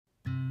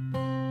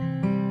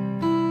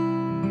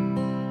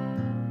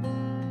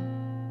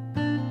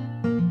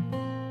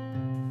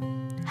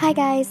Hi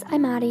guys,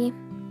 I'm Addie,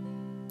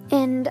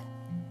 and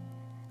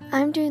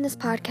I'm doing this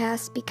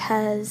podcast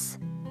because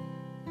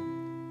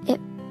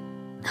it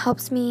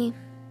helps me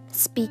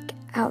speak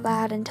out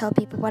loud and tell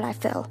people what I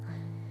feel.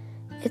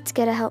 It's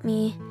gonna help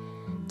me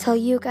tell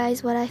you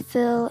guys what I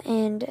feel,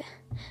 and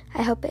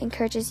I hope it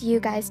encourages you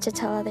guys to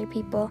tell other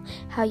people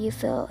how you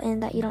feel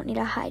and that you don't need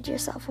to hide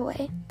yourself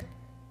away.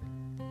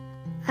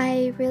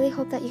 I really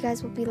hope that you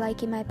guys will be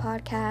liking my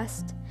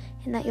podcast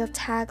and that you'll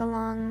tag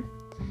along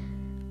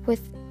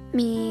with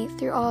me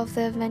through all of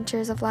the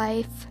adventures of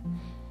life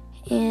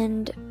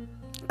and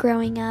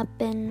growing up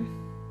and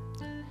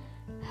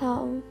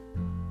how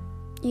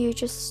you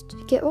just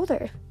get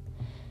older.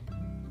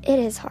 It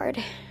is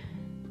hard,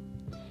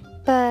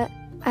 but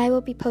I will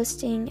be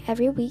posting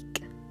every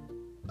week,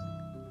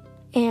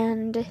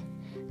 and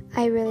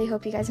I really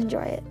hope you guys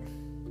enjoy it.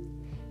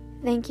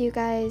 Thank you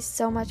guys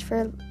so much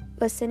for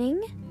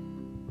listening.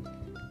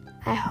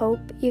 I hope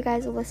you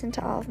guys will listen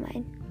to all of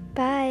mine.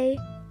 Bye!